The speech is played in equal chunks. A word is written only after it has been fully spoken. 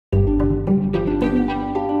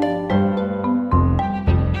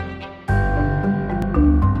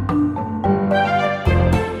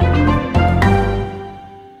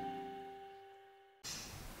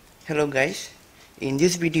Hello guys, in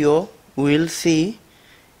this video we will see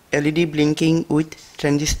LED blinking with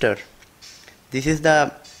transistor. This is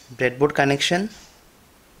the breadboard connection.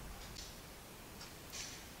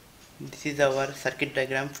 This is our circuit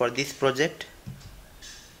diagram for this project.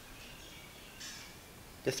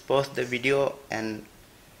 Just pause the video and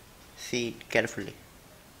see it carefully.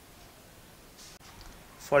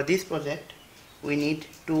 For this project we need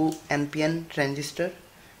two NPN transistor.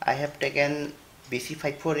 I have taken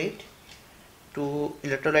BC548, two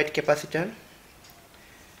electrolyte capacitor.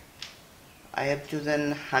 I have chosen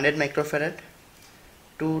 100 microfarad,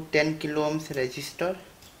 two 10 kilo ohms resistor,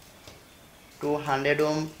 two 100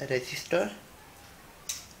 ohm resistor,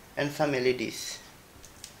 and some LEDs.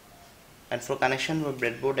 And for connection with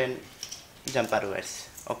breadboard and jumper wires.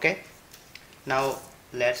 Okay. Now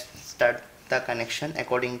let's start the connection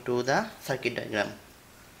according to the circuit diagram.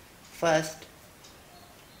 First,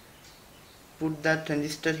 put the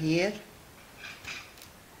transistor here,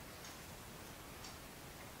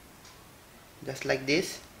 just like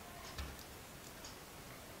this.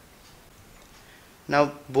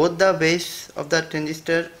 Now both the base of the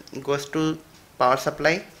transistor goes to power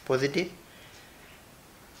supply positive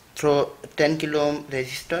through 10 kilo ohm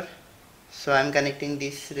resistor. So I am connecting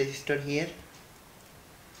this resistor here.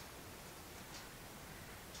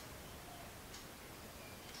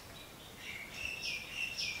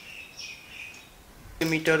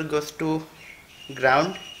 Emitter goes to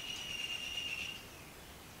ground.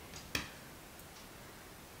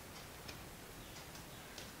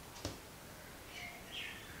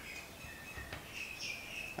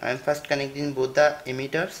 I am first connecting both the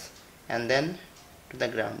emitters and then to the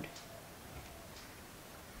ground.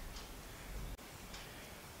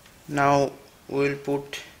 Now we will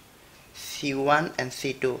put C1 and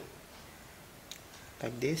C2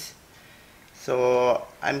 like this. So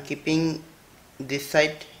I am keeping this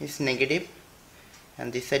side is negative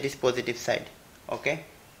and this side is positive side. Okay,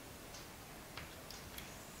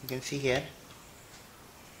 you can see here.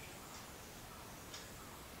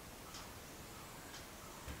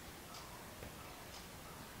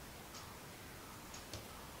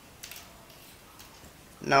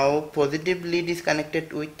 Now positive lead is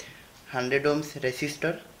connected with 100 ohms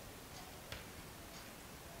resistor.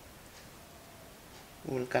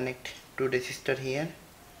 We will connect two resistor here.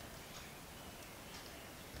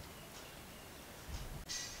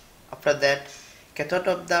 After that, cathode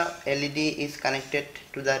of the LED is connected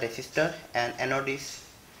to the resistor and anode is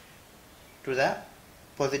to the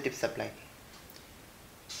positive supply.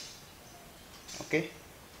 Okay,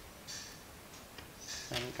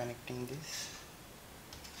 so I am connecting this,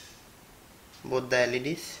 both the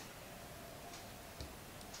LEDs.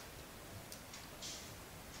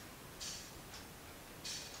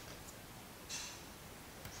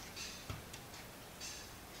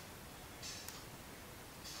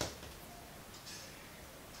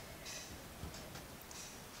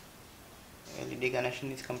 LED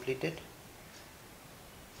connection is completed.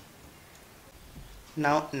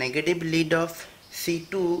 Now negative lead of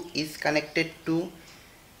C2 is connected to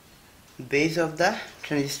base of the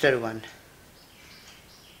transistor 1.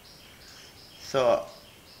 So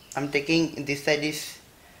I'm taking this side is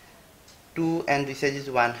 2 and this side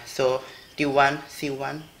is 1. So T1,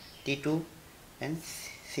 C1, T2 and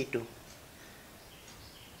C2.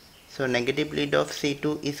 So negative lead of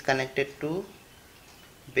C2 is connected to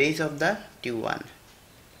base of the T1.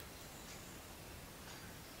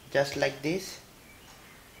 Just like this.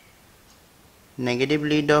 Negative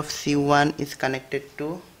lead of C1 is connected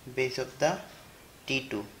to base of the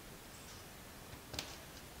T2.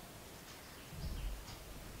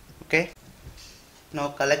 Okay. Now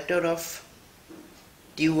collector of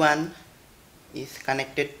T1 is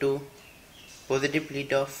connected to positive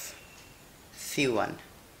lead of C1.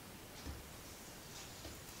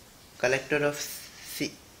 Collector of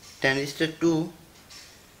transistor 2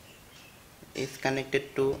 is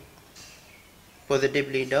connected to positive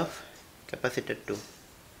lead of capacitor 2.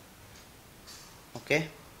 Okay,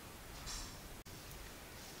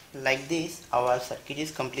 like this our circuit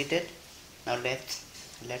is completed. Now let's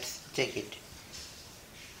check it.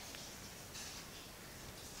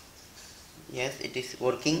 Yes, it is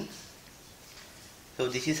working. So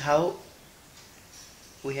this is how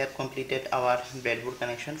we have completed our breadboard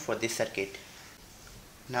connection for this circuit.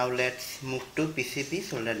 Now let's move to PCB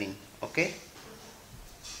soldering. Okay,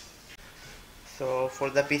 so for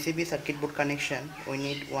the PCB circuit board connection we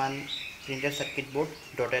need one printed circuit board,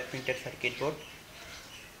 dotted printed circuit board.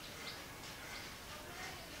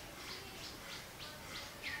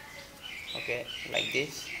 Okay, like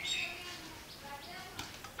this,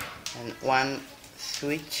 and one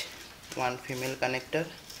switch, one female connector,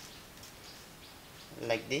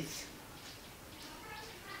 like this.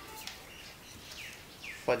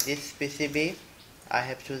 For this PCB I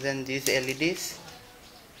have chosen these LEDs.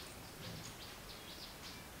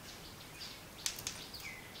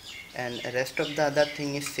 And rest of the other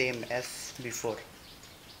thing is same as before.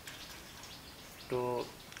 2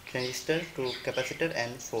 transistor, 2 capacitor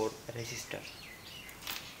and 4 resistor.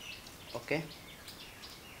 Okay.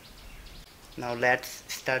 Now let's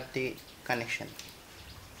start the connection.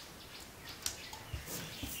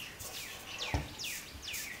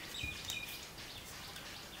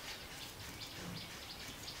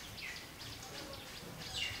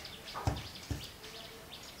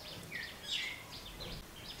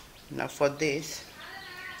 Now for this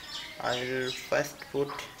I will first put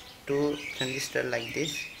 2 transistor like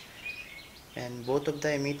this, and both of the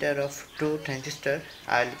emitter of 2 transistor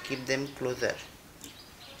I will keep them closer.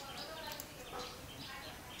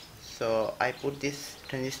 So I put this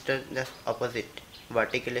transistor just opposite,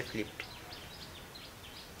 vertically flipped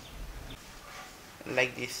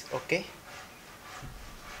like this. Okay.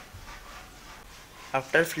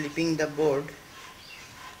 After flipping the board,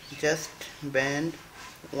 just bend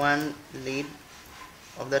one lead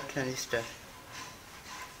of the transistor.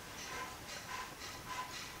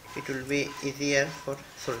 It will be easier for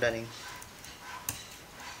soldering.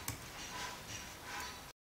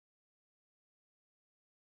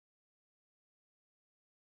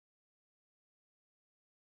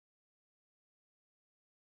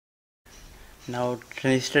 Now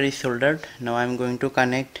transistor is soldered. Now I am going to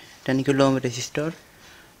connect 10 kilo ohm resistor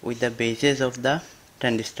with the bases of the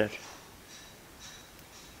transistor.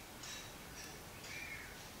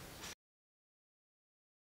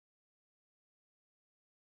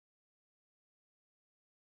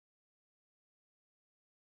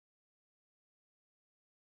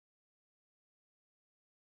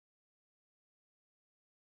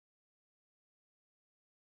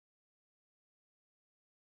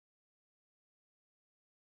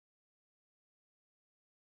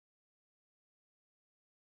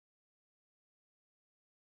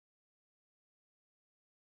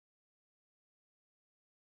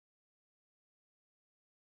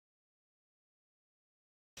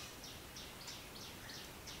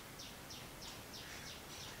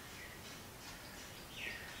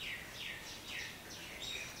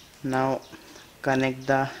 Now connect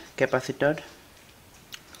the capacitor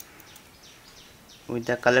with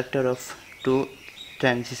the collector of 2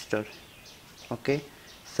 transistor. Okay,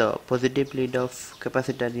 so positive lead of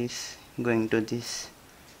capacitor is going to this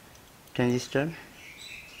transistor.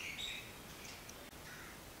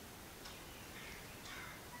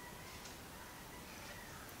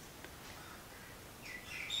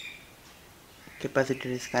 Capacitor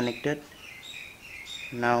is connected.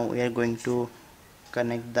 Now we are going to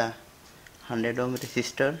connect the 100 ohm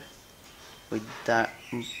resistor with the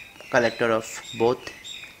collector of both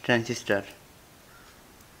transistor.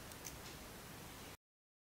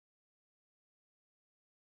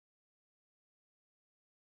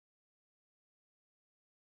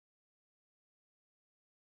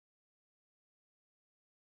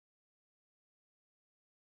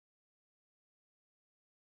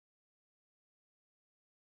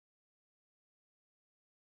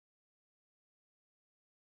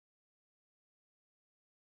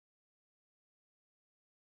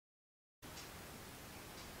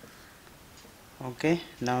 Okay,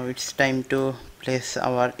 now it's time to place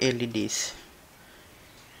our LEDs.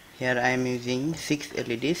 Here I am using 6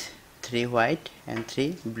 LEDs, 3 white and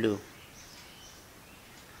 3 blue.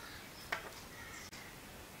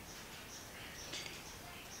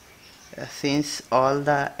 Since all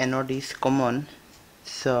the anode is common,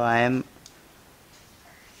 so I am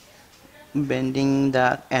bending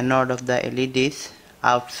the anode of the LEDs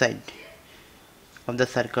outside of the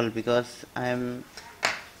circle, because I am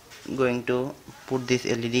going to put this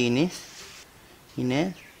LED in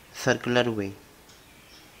a circular way.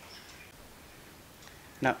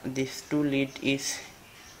 Now this two lead is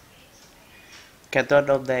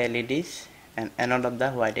cathode of the LEDs and anode of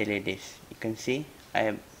the white LEDs. You can see I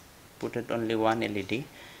have put it only one LED.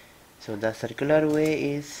 So the circular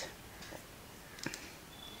way is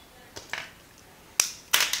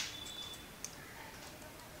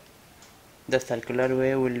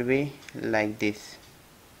will be like this.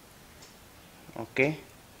 Okay,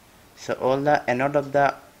 so all the anode of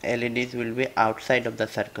the LEDs will be outside of the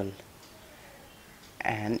circle,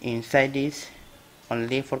 and inside is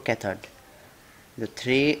only for cathode. The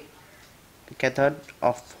 3 cathode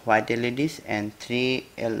of white LEDs and 3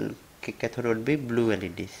 cathode would be blue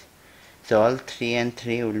LEDs. So all 3 and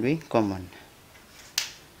 3 will be common.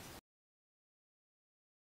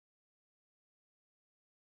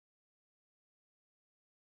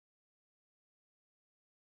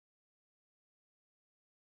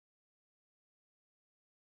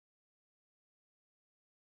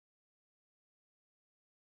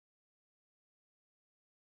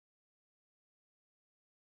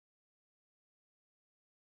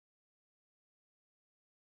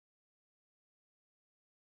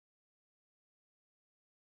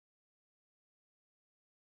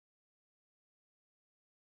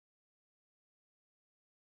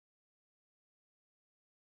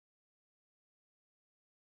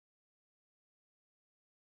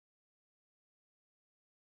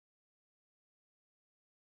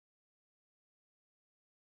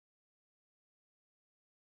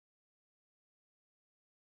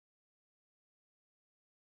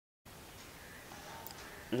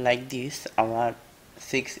 like this our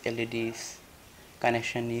 6 LEDs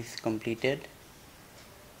connection is completed,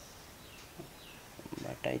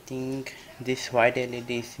 but I think this white LED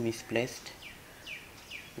is misplaced.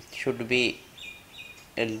 It should be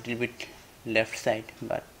a little bit left side,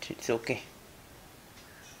 but it's okay.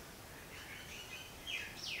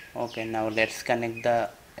 Okay, now let's connect the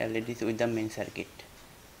LEDs with the main circuit.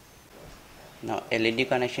 Now LED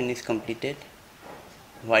connection is completed.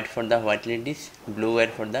 White for the white LEDs, blue wire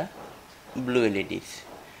for the blue LEDs.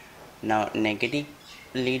 Now negative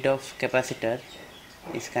lead of capacitor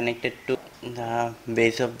is connected to the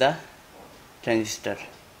base of the transistor.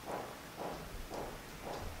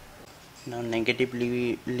 Now negative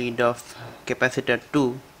lead of capacitor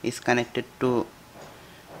 2 is connected to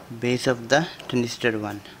base of the transistor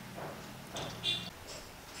 1.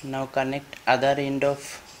 Now connect other end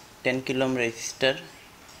of 10 kilo ohm resistor.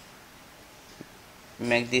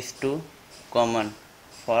 Make these two common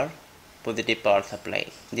for positive power supply,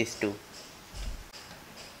 these two.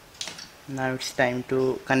 Now it's time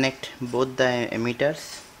to connect both the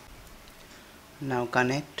emitters. Now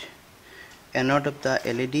connect anode of the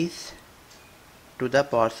LEDs to the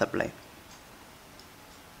power supply.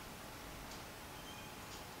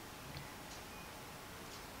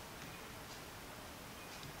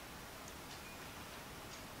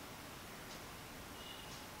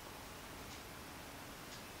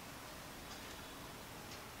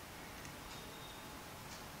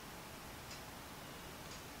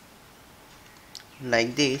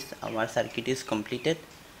 Like this our circuit is completed.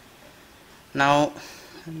 Now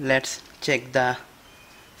let's check the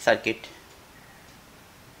circuit.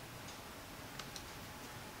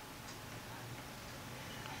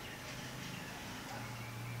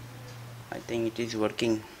 I think it is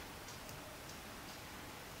working.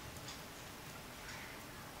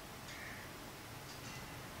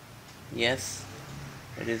 Yes,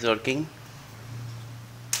 it is working.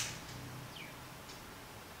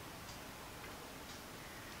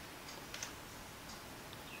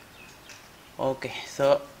 Okay,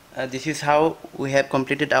 so this is how we have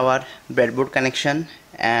completed our breadboard connection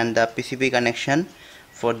and the PCB connection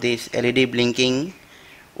for this LED blinking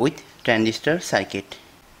with transistor circuit.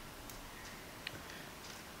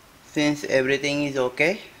 Since everything is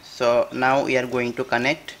okay, so now we are going to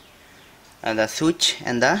connect the switch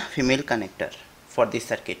and the female connector for this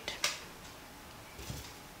circuit.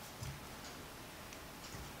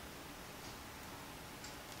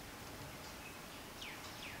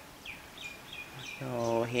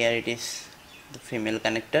 So here it is, the female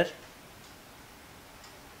connector.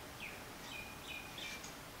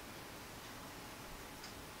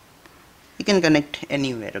 You can connect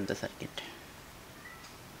anywhere of the circuit.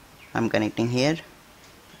 I'm connecting here.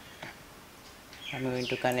 I'm going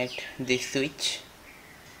to connect this switch.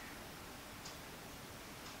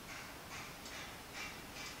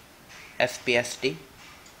 SPST,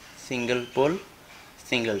 single pole,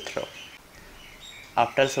 single throw.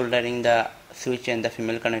 After soldering the switch and the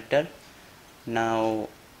female connector, now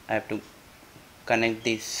I have to connect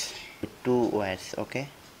this with 2 wires. Okay,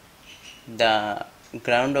 the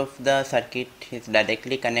ground of the circuit is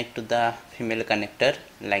directly connected to the female connector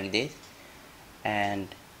like this, and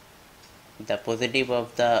the positive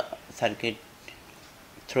of the circuit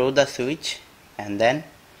through the switch, and then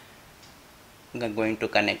we are going to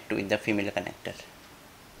connect with the female connector.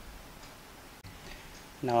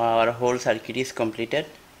 Now our whole circuit is completed.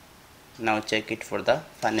 Now check it for the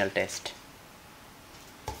final test.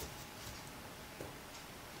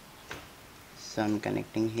 So I'm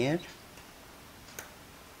connecting here,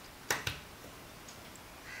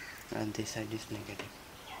 and this side is negative.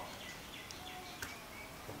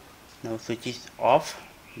 Now switch is off.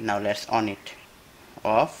 Now let's on it.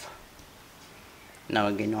 Off. Now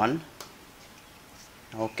again on.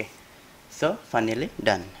 Okay, so finally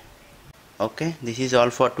done. Okay, this is all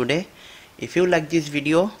for today. If you like this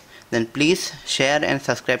video, then please share and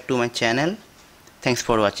subscribe to my channel. Thanks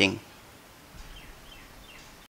for watching.